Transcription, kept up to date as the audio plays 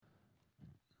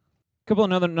couple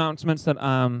of other announcements that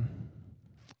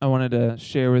I wanted to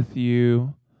share with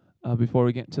you before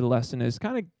we get into the lesson is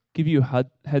kind of give you a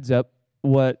heads up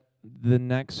what the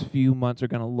next few months are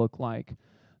going to look like.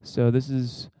 So this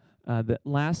is the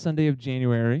last Sunday of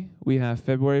January. We have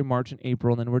February, March, and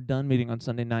April, and then we're done meeting on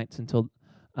Sunday nights until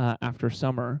after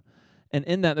summer. And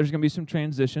in that, there's going to be some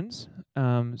transitions.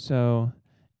 So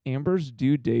Amber's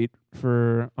due date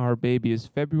for our baby is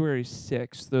February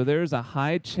 6th. So there's a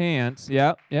high chance.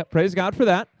 Yep, praise God for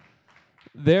that.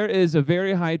 There is a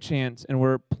very high chance, and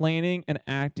we're planning and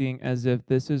acting as if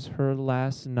this is her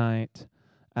last night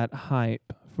at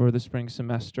Hype for the spring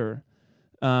semester.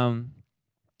 And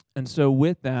so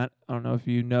with that, I don't know if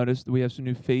you noticed, we have some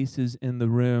new faces in the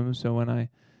room. So when I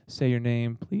say your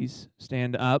name, please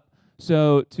stand up.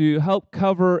 So to help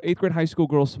cover 8th grade high school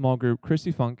girls small group,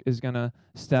 Chrissy Funk is going to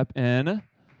step in.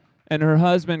 And her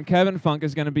husband, Kevin Funk,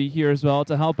 is going to be here as well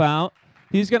to help out.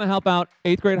 He's going to help out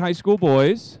 8th grade high school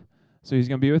boys. So he's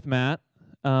going to be with Matt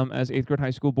as 8th grade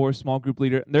high school boys small group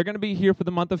leader. They're going to be here for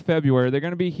the month of February. They're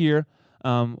going to be here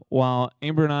while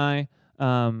Amber and I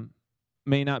I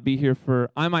might not be here for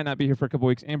a couple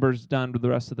weeks. Amber's done with the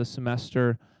rest of the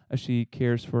semester as she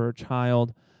cares for her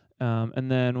child.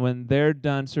 And then when they're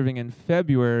done serving in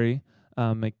February,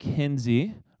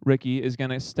 Mackenzie, Ricky, is going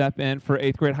to step in for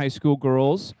 8th grade high school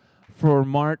girls for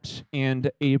March and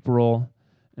April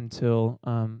until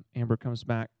Amber comes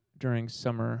back during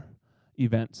summer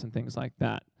events and things like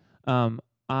that.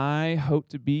 I hope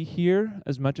to be here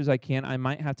as much as I can. I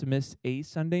might have to miss a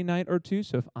Sunday night or two,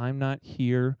 so if I'm not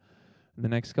here the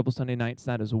next couple Sunday nights,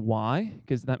 that is why,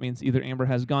 because that means either Amber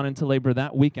has gone into labor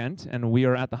that weekend and we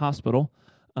are at the hospital,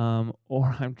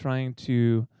 or I'm trying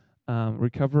to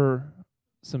recover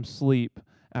some sleep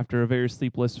after a very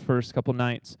sleepless first couple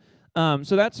nights. So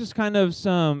that's just kind of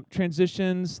some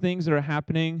transitions, things that are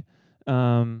happening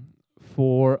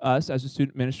for us as a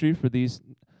student ministry for these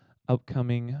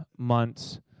upcoming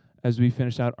months as we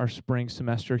finish out our spring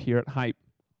semester here at Hype.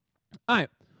 All right,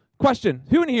 question.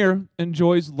 Who in here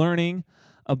enjoys learning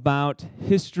about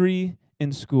history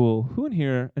in school? Who in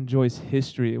here enjoys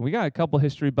history? We got a couple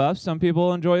history buffs. Some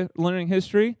people enjoy learning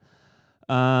history.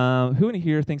 Who in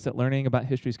here thinks that learning about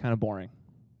history is kind of boring?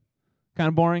 Kind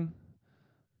of boring?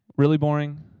 Really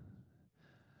boring?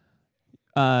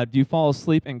 Do you fall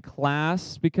asleep in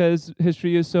class because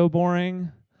history is so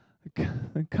boring?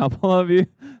 A couple of you,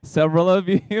 several of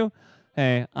you.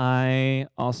 Hey, I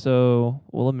also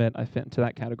will admit I fit into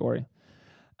that category.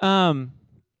 There's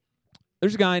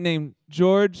a guy named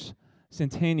George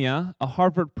Santayana, a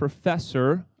Harvard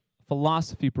professor,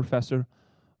 philosophy professor,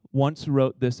 once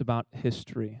wrote this about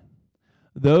history.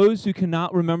 Those who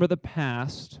cannot remember the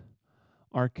past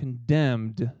are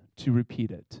condemned to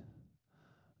repeat it.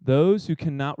 Those who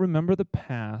cannot remember the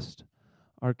past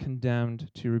are condemned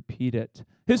to repeat it.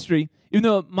 History, even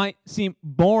though it might seem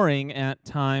boring at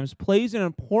times, plays an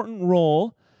important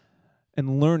role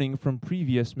in learning from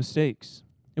previous mistakes.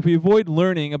 If we avoid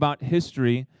learning about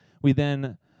history, we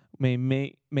then may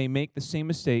make the same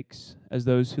mistakes as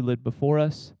those who lived before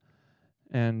us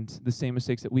and the same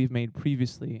mistakes that we've made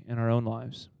previously in our own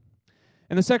lives.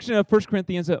 In the section of 1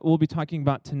 Corinthians that we'll be talking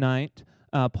about tonight,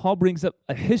 Paul brings up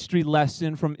a history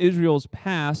lesson from Israel's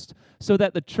past so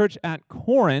that the church at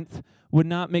Corinth would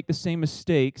not make the same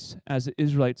mistakes as the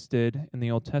Israelites did in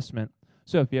the Old Testament.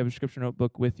 So if you have a scripture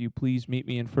notebook with you, please meet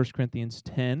me in 1 Corinthians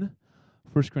 10.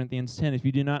 1 Corinthians 10. If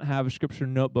you do not have a scripture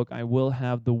notebook, I will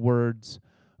have the words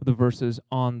of the verses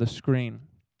on the screen.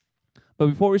 But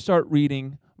before we start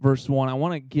reading verse 1, I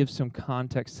want to give some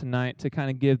context tonight to kind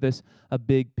of give this a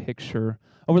big picture.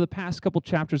 Over the past couple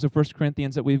chapters of 1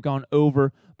 Corinthians that we've gone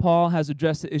over, Paul has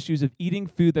addressed the issues of eating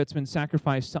food that's been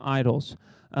sacrificed to idols.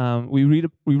 We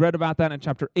read about that in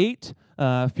chapter 8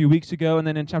 a few weeks ago, and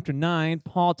then in chapter 9,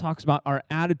 Paul talks about our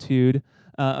attitude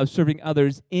of serving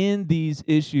others in these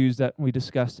issues that we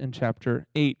discussed in chapter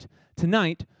 8.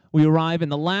 Tonight, we arrive in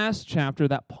the last chapter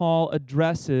that Paul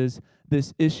addresses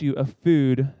this issue of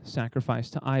food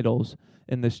sacrificed to idols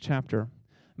in this chapter.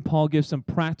 And Paul gives some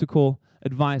practical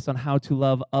advice on how to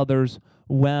love others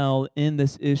well in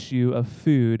this issue of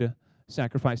food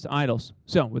sacrificed to idols.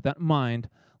 So, with that in mind,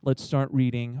 let's start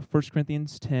reading 1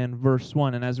 Corinthians 10, verse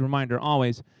 1. And as a reminder,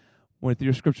 always, with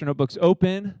your scripture notebooks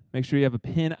open, make sure you have a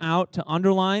pen out to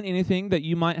underline anything that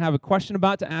you might have a question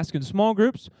about to ask in small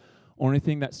groups, or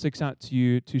anything that sticks out to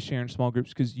you to share in small groups,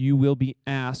 because you will be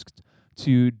asked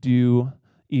to do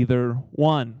either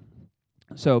one.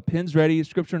 So, pens ready,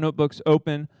 scripture notebooks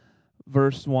open,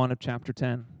 verse 1 of chapter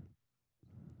 10.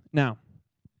 Now,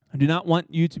 I do not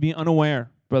want you to be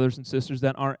unaware, brothers and sisters,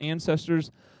 that our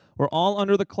ancestors were all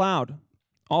under the cloud,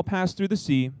 all passed through the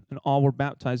sea, and all were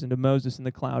baptized into Moses in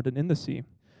the cloud and in the sea.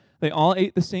 They all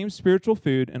ate the same spiritual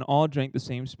food and all drank the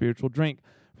same spiritual drink,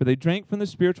 for they drank from the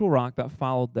spiritual rock that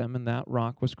followed them, and that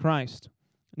rock was Christ.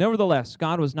 Nevertheless,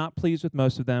 God was not pleased with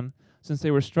most of them, since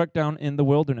they were struck down in the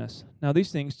wilderness. Now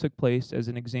these things took place as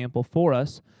an example for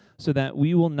us, so that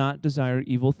we will not desire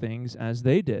evil things as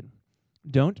they did.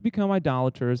 Don't become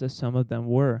idolaters as some of them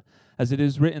were. As it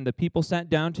is written, the people sat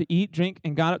down to eat, drink,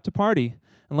 and got up to party.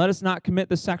 And let us not commit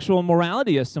the sexual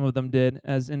immorality as some of them did,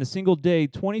 as in a single day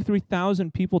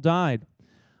 23,000 people died.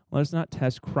 Let us not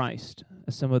test Christ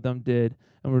as some of them did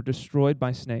and were destroyed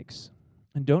by snakes.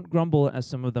 And don't grumble as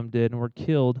some of them did and were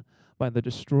killed by the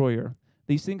destroyer.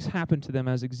 These things happened to them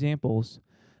as examples,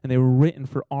 and they were written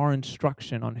for our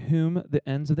instruction, on whom the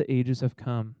ends of the ages have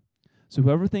come. So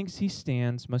whoever thinks he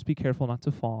stands must be careful not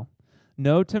to fall.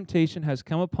 No temptation has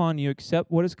come upon you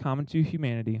except what is common to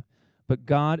humanity, but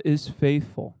God is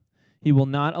faithful. He will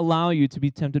not allow you to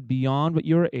be tempted beyond what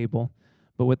you are able,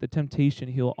 but with the temptation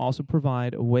he will also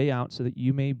provide a way out so that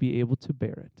you may be able to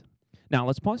bear it. Now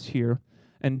let's pause here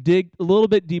and dig a little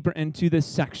bit deeper into this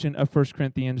section of 1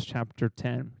 Corinthians chapter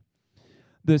 10.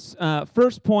 This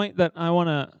first point that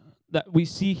that we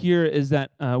see here is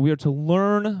that we are to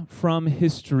learn from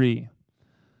history.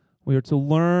 We are to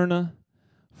learn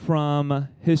from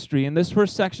history. In this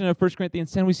first section of 1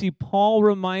 Corinthians 10, we see Paul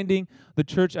reminding the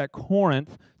church at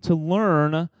Corinth to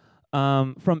learn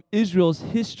from Israel's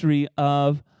history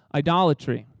of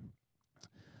idolatry.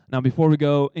 Now, before we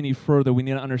go any further, we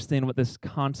need to understand what this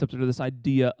concept or this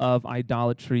idea of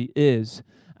idolatry is.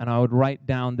 And I would write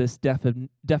down this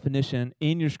definition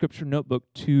in your scripture notebook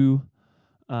to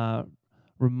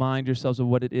remind yourselves of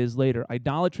what it is later.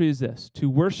 Idolatry is this: to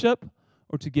worship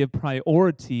or to give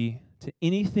priority to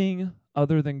anything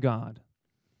other than God.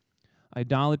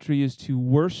 Idolatry is to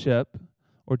worship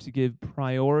or to give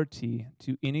priority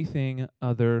to anything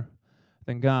other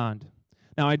than God.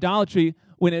 Now, idolatry,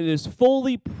 when it is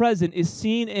fully present, is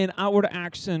seen in outward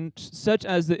actions such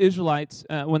as the Israelites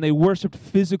when they worshipped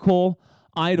physical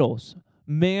idols,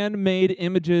 man-made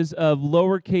images of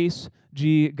lowercase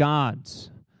g gods,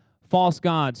 false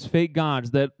gods, fake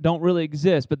gods that don't really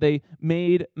exist, but they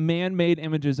made man-made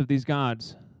images of these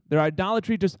gods. Their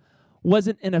idolatry just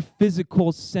wasn't in a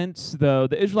physical sense, though.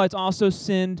 The Israelites also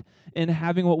sinned in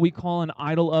having what we call an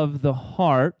idol of the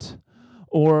heart,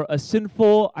 or a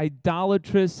sinful,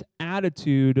 idolatrous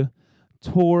attitude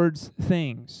towards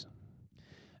things.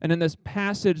 And in this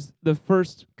passage, the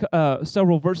first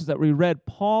several verses that we read,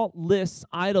 Paul lists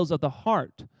idols of the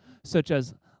heart, such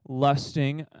as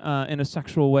lusting in a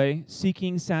sexual way,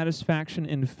 seeking satisfaction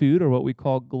in food, or what we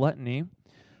call gluttony,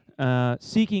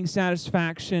 seeking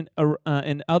satisfaction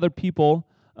in other people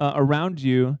around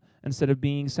you instead of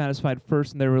being satisfied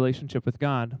first in their relationship with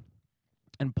God.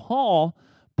 And Paul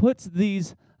puts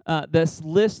this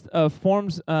list of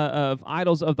forms of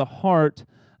idols of the heart.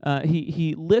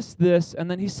 He lists this,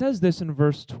 and then he says this in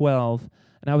verse 12.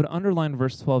 And I would underline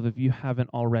verse 12 if you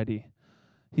haven't already.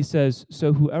 He says,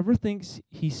 "So whoever thinks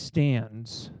he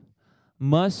stands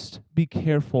must be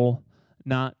careful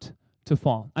not to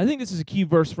fall." I think this is a key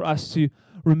verse for us to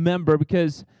remember,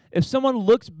 because if someone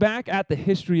looks back at the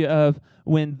history of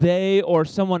when they or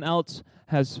someone else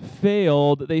has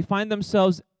failed, they find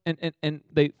themselves and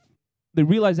they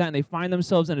realize that, and they find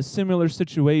themselves in a similar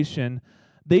situation,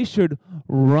 they should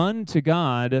run to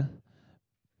God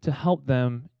to help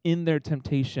them in their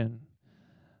temptation.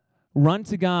 Run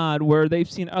to God where they've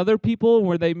seen other people,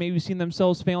 where they maybe seen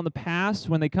themselves fail in the past.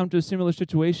 When they come to a similar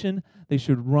situation, they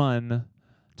should run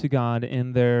to God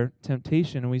in their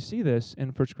temptation. And we see this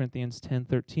in 1 Corinthians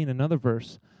 10:13, another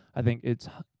verse I think it's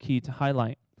key to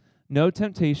highlight. "No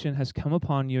temptation has come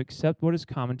upon you except what is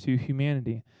common to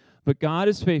humanity. But God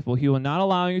is faithful. He will not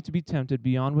allow you to be tempted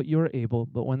beyond what you are able,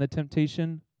 but with the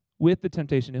temptation,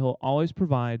 he will always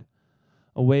provide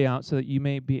a way out so that you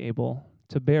may be able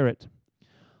to bear it."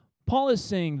 Paul is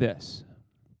saying this: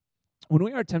 when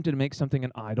we are tempted to make something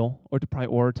an idol or to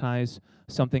prioritize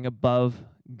something above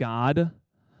God,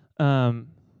 when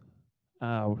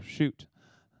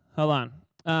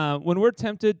we're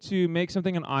tempted to make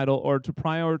something an idol or to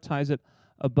prioritize it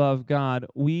above God,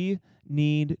 we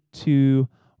need to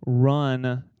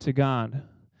run to God.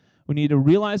 We need to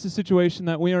realize the situation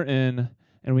that we are in,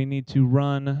 and we need to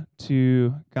run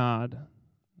to God.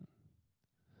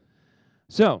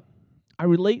 So, I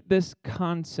relate this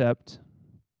concept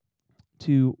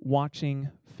to watching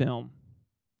film.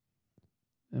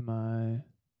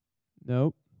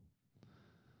 Nope.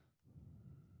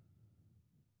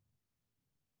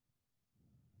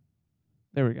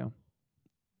 There we go.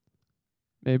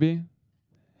 Maybe?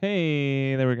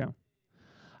 Hey, there we go.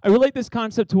 I relate this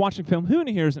concept to watching film. Who in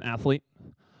here is an athlete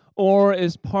or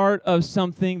is part of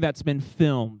something that's been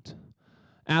filmed?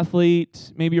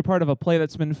 Athlete, maybe you're part of a play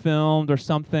that's been filmed or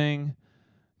something. Can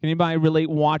anybody relate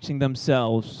watching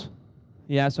themselves?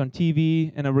 Yes, on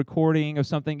TV and a recording of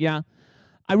something. Yeah.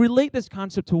 I relate this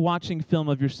concept to watching film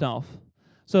of yourself.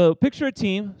 So picture a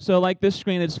team. So like this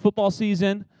screen, it's football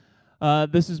season.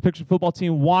 This is a picture of a football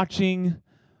team watching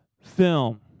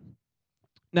film.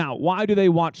 Now, why do they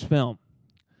watch film?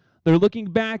 They're looking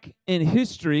back in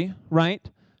history, right,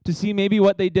 to see maybe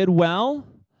what they did well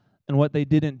and what they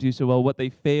didn't do so well, what they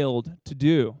failed to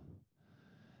do.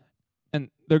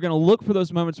 And they're going to look for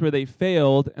those moments where they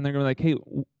failed, and they're going to be like,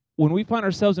 hey, when we find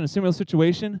ourselves in a similar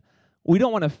situation, we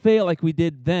don't want to fail like we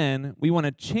did then. We want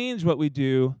to change what we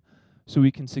do so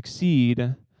we can succeed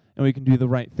and we can do the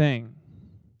right thing.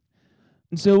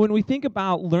 And so when we think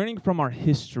about learning from our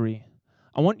history,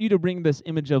 I want you to bring this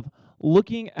image of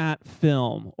looking at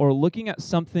film or looking at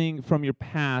something from your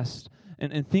past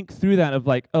and think through that of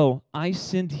like, oh, I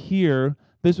sinned here.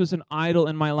 This was an idol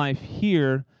in my life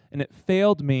here, and it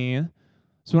failed me.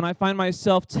 So when I find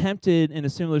myself tempted in a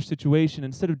similar situation,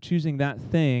 instead of choosing that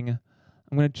thing,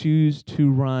 I'm going to choose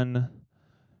to run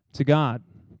to God.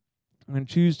 I'm going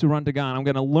to choose to run to God. I'm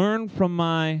going to learn from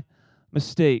my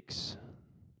mistakes.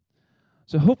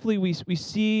 So hopefully we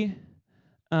see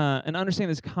and understand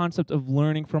this concept of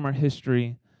learning from our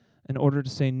history in order to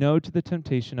say no to the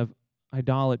temptation of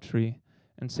idolatry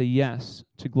and say yes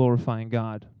to glorifying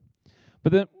God.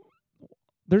 But then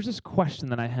there's this question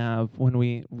that I have when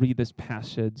we read this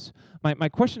passage. My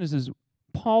question is,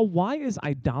 Paul, why is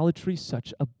idolatry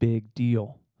such a big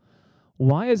deal?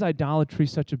 Why is idolatry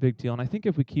such a big deal? And I think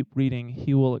if we keep reading,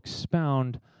 he will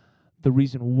expound the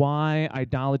reason why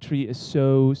idolatry is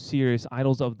so serious.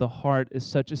 Idols of the heart is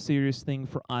such a serious thing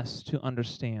for us to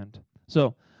understand.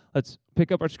 So let's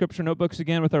pick up our scripture notebooks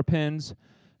again with our pens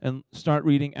and start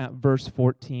reading at verse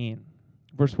 14.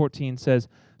 Verse 14 says,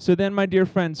 "So then, my dear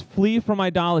friends, flee from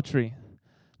idolatry.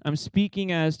 I'm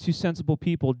speaking as to sensible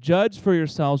people. Judge for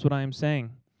yourselves what I am saying.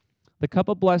 The cup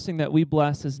of blessing that we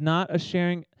bless is not a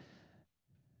sharing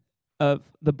of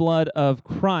the blood of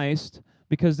Christ,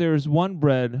 because there is one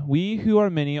bread. We who are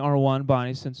many are one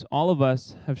body, since all of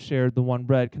us have shared the one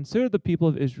bread. Consider the people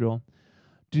of Israel.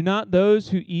 Do not those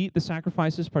who eat the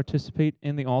sacrifices participate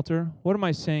in the altar? What am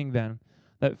I saying then?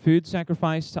 That food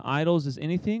sacrificed to idols is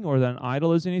anything, or that an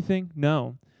idol is anything?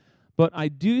 No. But I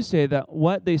do say that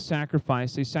what they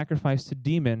sacrifice to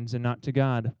demons and not to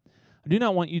God. I do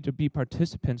not want you to be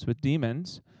participants with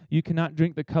demons. You cannot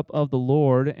drink the cup of the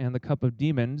Lord and the cup of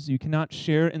demons. You cannot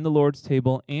share in the Lord's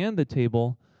table and the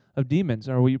table of demons.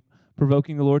 Are we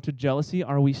provoking the Lord to jealousy?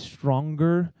 Are we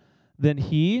stronger than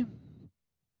He?"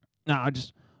 Now, I'll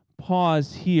just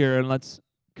pause here and let's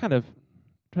kind of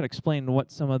try to explain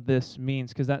what some of this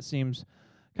means, because that seems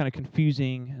kind of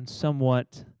confusing and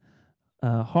somewhat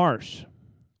harsh.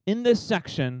 In this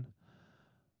section,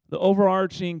 the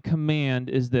overarching command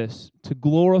is this: to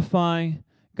glorify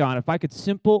God. If I could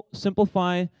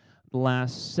simplify the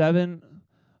last 7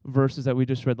 verses that we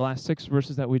just read, the last 6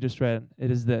 verses that we just read, it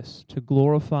is this: to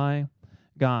glorify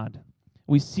God.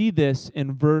 We see this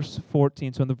in verse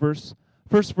 14. So in the first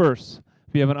verse,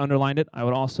 if you haven't underlined it, I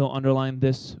would also underline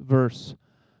this verse.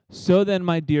 "So then,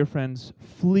 my dear friends,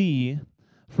 flee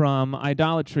from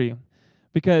idolatry."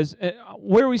 Because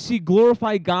where we see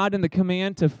glorify God in the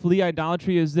command to flee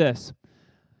idolatry is this: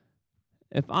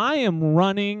 if I am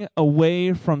running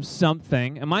away from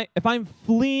something, if I'm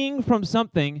fleeing from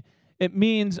something, it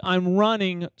means I'm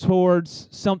running towards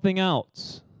something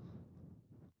else.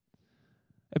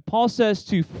 If Paul says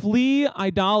to flee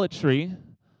idolatry,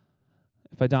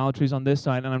 if idolatry is on this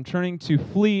side and I'm turning to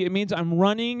flee, it means I'm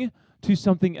running to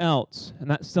something else,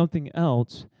 and that something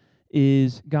else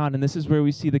is God. And this is where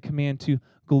we see the command to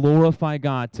glorify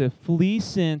God. To flee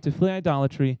sin, to flee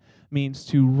idolatry, means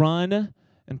to run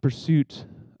in pursuit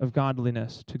of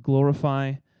godliness, to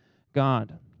glorify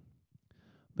God.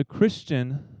 The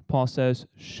Christian, Paul says,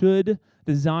 should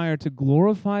desire to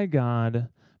glorify God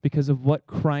because of what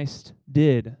Christ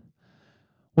did.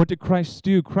 What did Christ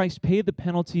do? Christ paid the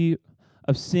penalty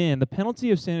of sin. The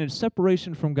penalty of sin is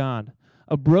separation from God,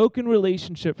 a broken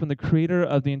relationship from the creator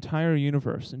of the entire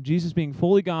universe. And Jesus, being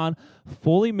fully God,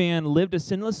 fully man, lived a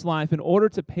sinless life in order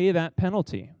to pay that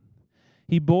penalty.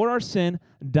 He bore our sin,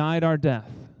 died our death.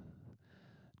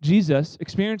 Jesus,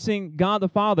 experiencing God the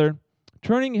Father,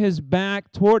 turning his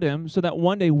back toward him so that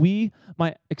one day we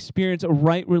might experience a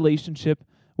right relationship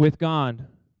with God,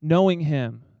 knowing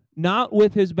him, not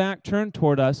with his back turned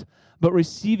toward us, but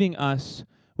receiving us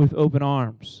with open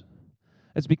arms.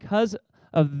 It's because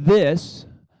of this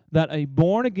that a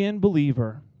born-again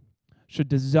believer should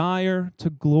desire to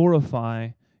glorify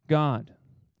God.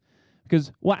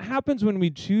 Because what happens when we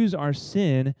choose our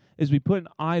sin is we put an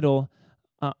idol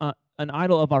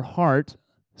of our heart,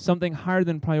 something higher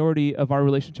than priority of our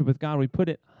relationship with God. We put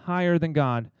it higher than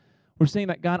God. We're saying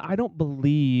that, God, I don't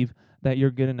believe that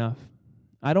you're good enough.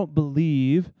 I don't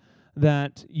believe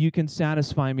that you can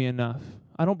satisfy me enough.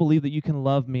 I don't believe that you can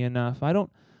love me enough. I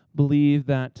don't believe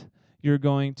that you're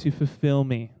going to fulfill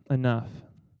me enough.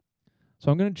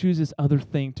 So I'm going to choose this other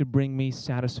thing to bring me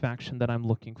satisfaction that I'm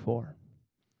looking for.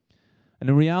 And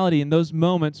in reality, in those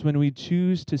moments when we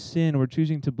choose to sin, we're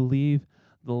choosing to believe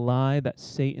the lie that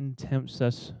Satan tempts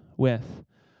us with,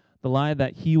 the lie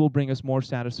that he will bring us more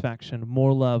satisfaction,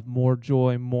 more love, more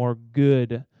joy, more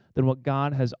good than what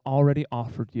God has already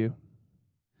offered you.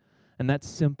 And that's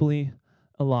simply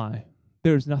a lie.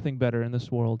 There's nothing better in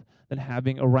this world than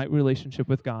having a right relationship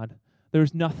with God.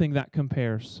 There's nothing that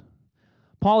compares.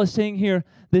 Paul is saying here,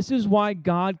 this is why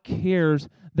God cares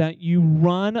that you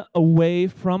run away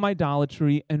from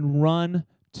idolatry and run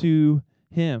to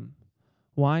Him.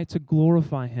 Why? To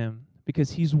glorify Him.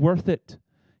 Because He's worth it.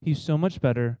 He's so much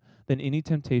better than any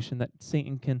temptation that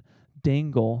Satan can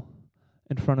dangle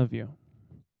in front of you.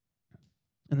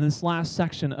 In this last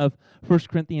section of 1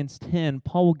 Corinthians 10,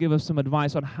 Paul will give us some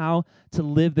advice on how to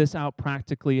live this out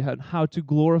practically, how to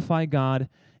glorify God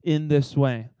in this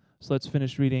way. So let's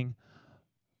finish reading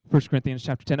 1 Corinthians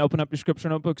chapter 10. Open up your scripture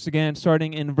notebooks again,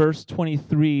 starting in verse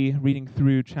 23, reading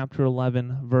through chapter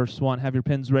 11, verse 1. Have your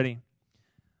pens ready.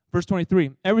 Verse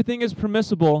 23, everything is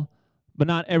permissible, but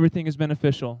not everything is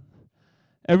beneficial.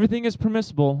 Everything is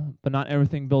permissible, but not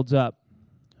everything builds up.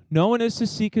 No one is to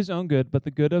seek his own good, but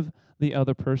the good of the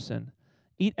other person.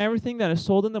 Eat everything that is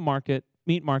sold in the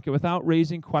meat market, without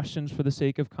raising questions for the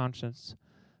sake of conscience,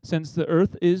 since the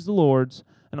earth is the Lord's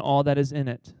and all that is in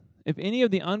it. If any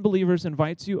of the unbelievers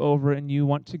invites you over and you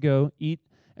want to go, eat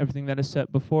everything that is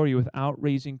set before you without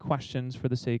raising questions for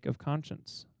the sake of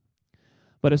conscience.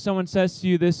 But if someone says to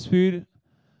you, this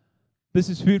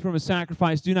is food from a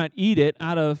sacrifice, do not eat it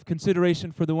out of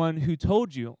consideration for the one who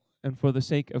told you and for the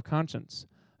sake of conscience.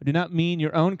 I do not mean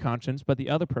your own conscience, but the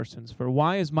other person's. For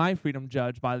why is my freedom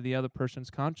judged by the other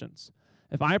person's conscience?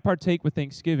 If I partake with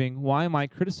thanksgiving, why am I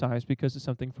criticized because of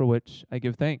something for which I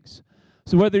give thanks?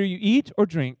 So whether you eat or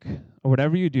drink, or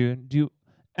whatever you do, do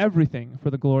everything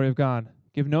for the glory of God.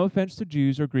 Give no offense to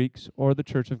Jews or Greeks or the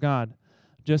church of God,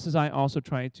 just as I also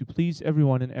try to please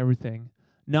everyone in everything,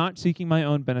 not seeking my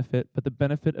own benefit, but the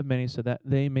benefit of many, so that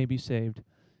they may be saved.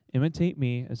 Imitate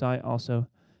me as I also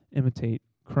imitate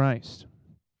Christ.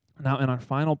 Now, in our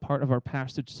final part of our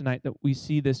passage tonight, that we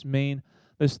see this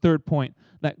third point,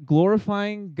 that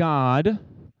glorifying God,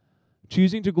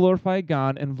 choosing to glorify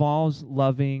God, involves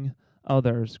loving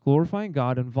others. Glorifying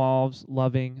God involves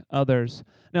loving others.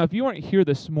 Now, if you weren't here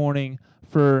this morning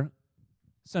for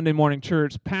Sunday morning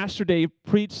church, Pastor Dave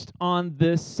preached on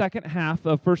this second half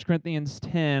of 1 Corinthians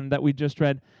 10 that we just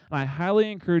read, and I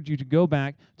highly encourage you to go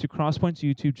back to Crosspoint's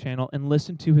YouTube channel and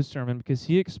listen to his sermon, because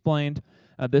he explained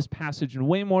this passage in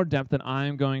way more depth than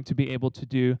I'm going to be able to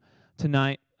do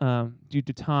tonight due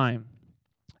to time.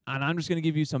 And I'm just going to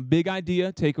give you some big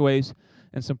idea takeaways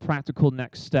and some practical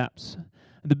next steps.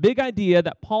 The big idea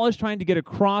that Paul is trying to get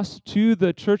across to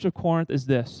the church of Corinth is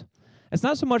this. It's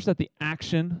not so much that the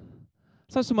action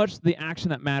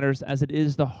that matters as it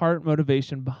is the heart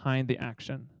motivation behind the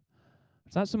action.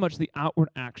 It's not so much the outward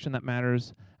action that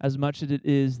matters as much as it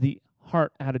is the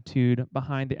heart attitude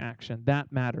behind the action.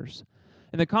 That matters.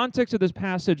 In the context of this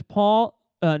passage,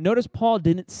 notice Paul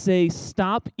didn't say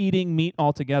stop eating meat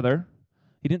altogether.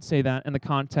 He didn't say that in the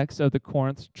context of the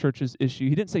Corinth church's issue.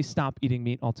 He didn't say stop eating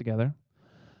meat altogether.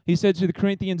 He said to the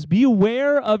Corinthians, be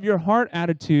aware of your heart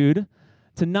attitude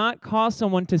to not cause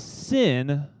someone to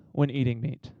sin when eating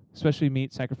meat, especially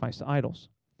meat sacrificed to idols.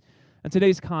 In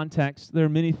today's context, there are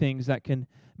many things that can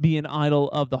be an idol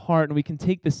of the heart, and we can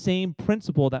take the same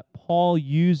principle that Paul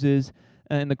uses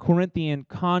in the Corinthian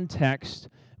context.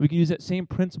 We can use that same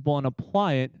principle and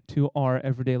apply it to our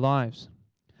everyday lives.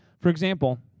 For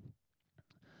example,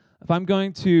 if I'm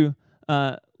going to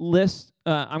list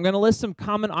some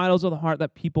common idols of the heart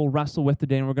that people wrestle with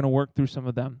today, and we're going to work through some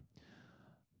of them.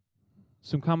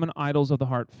 Some common idols of the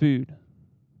heart: food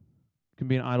can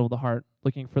be an idol of the heart,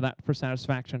 looking for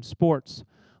satisfaction. Sports,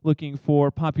 looking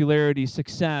for popularity,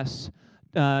 success,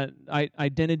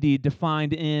 identity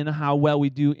defined in how well we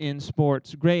do in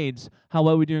sports. Grades, how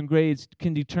well we do in grades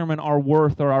can determine our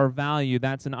worth or our value.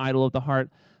 That's an idol of the heart.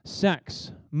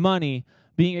 Sex, money,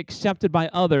 being accepted by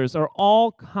others are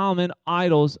all common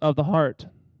idols of the heart.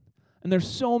 And there's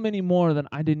so many more that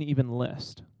I didn't even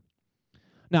list.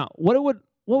 Now, what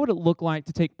would it look like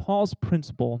to take Paul's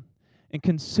principle and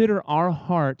consider our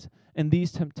heart and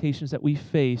these temptations that we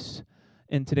face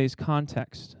in today's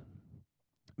context.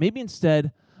 Maybe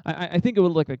instead, I think it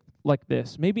would look like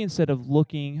this. Maybe instead of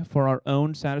looking for our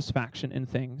own satisfaction in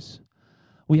things,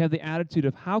 we have the attitude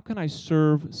of, how can I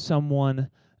serve someone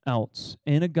else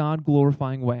in a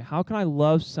God-glorifying way? How can I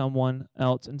love someone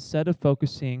else instead of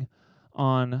focusing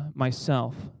on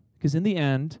myself? Because in the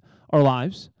end, our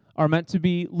lives are meant to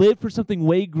be lived for something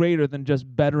way greater than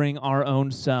just bettering our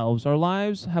own selves. Our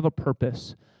lives have a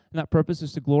purpose, and that purpose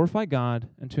is to glorify God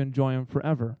and to enjoy Him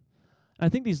forever. And I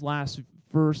think these last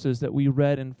verses that we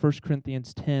read in 1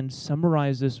 Corinthians 10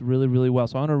 summarize this really, really well.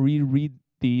 So I want to reread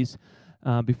these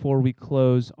before we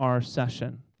close our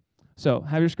session. So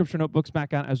have your scripture notebooks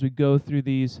back out as we go through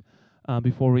these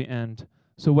before we end.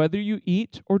 So whether you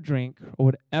eat or drink or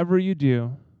whatever you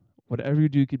do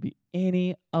could be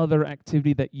any other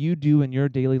activity that you do in your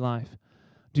daily life.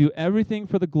 Do everything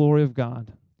for the glory of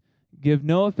God. Give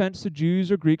no offense to Jews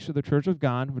or Greeks or the church of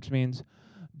God, which means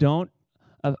don't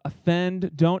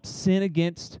offend, don't sin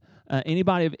against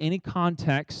anybody of any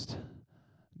context,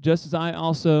 just as I'll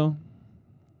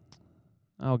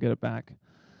get it back.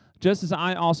 Just as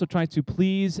I also try to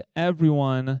please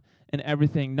everyone in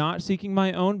everything, not seeking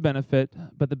my own benefit,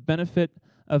 but the benefit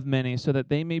of many, so that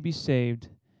they may be saved.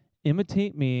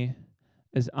 Imitate me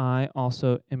as I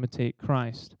also imitate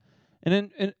Christ. And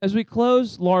then as we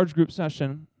close large group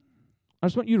session, I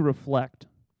just want you to reflect.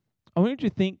 I want you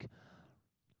to think,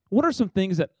 what are some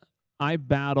things that I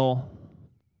battle?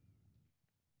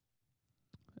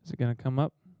 Is it going to come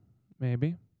up?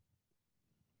 Maybe.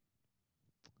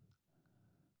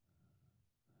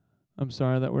 I'm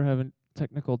sorry that we're having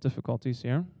technical difficulties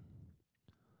here.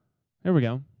 Here we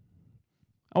go.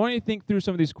 I want you to think through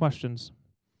some of these questions.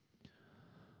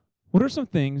 What are some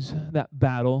things that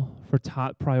battle for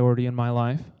top priority in my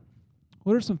life?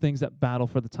 What are some things that battle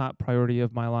for the top priority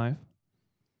of my life?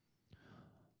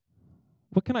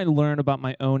 What can I learn about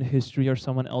my own history or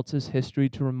someone else's history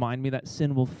to remind me that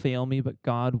sin will fail me, but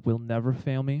God will never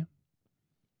fail me?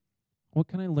 What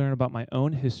can I learn about my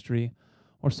own history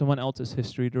or someone else's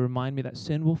history to remind me that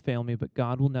sin will fail me, but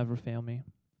God will never fail me?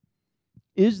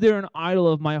 Is there an idol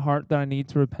of my heart that I need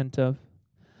to repent of?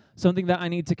 Something that I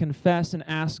need to confess and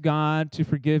ask God to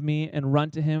forgive me and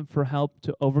run to Him for help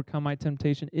to overcome my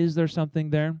temptation? Is there something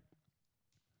there?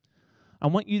 I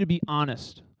want you to be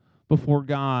honest before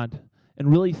God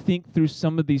and really think through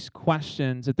some of these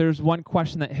questions. If there's one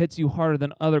question that hits you harder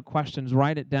than other questions,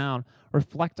 write it down.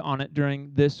 Reflect on it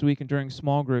during this week and during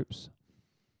small groups.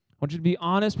 I want you to be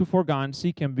honest before God and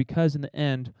seek Him, because in the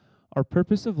end, our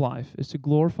purpose of life is to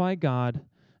glorify God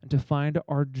and to find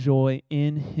our joy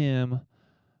in Him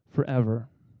forever.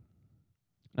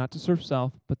 Not to serve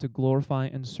self, but to glorify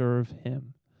and serve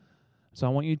Him. So I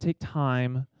want you to take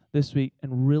time this week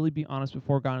and really be honest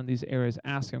before God in these areas.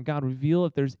 Ask Him, God, reveal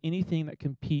if there's anything that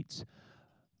competes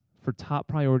for top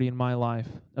priority in my life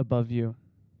above you.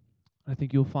 I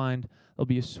think you'll find there'll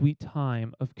be a sweet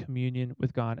time of communion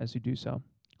with God as you do so.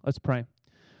 Let's pray.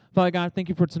 Father God, thank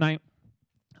you for tonight.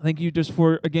 Thank you just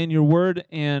for, again, your word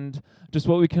and just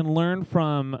what we can learn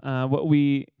from what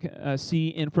we see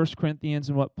in 1 Corinthians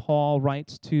and what Paul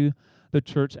writes to the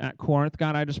church at Corinth.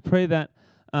 God, I just pray that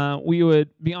we would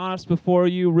be honest before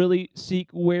you, really seek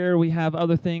where we have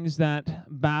other things that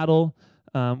battle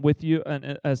with you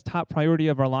and as top priority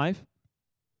of our life.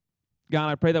 God,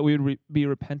 I pray that we would be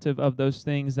repentive of those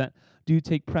things that do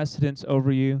take precedence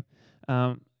over you.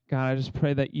 God, I just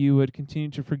pray that you would continue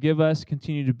to forgive us,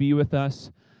 continue to be with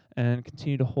us, and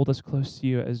continue to hold us close to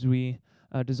you as we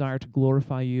desire to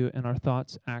glorify you in our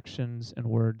thoughts, actions, and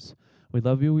words. We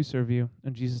love you, we serve you.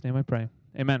 In Jesus' name I pray.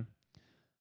 Amen.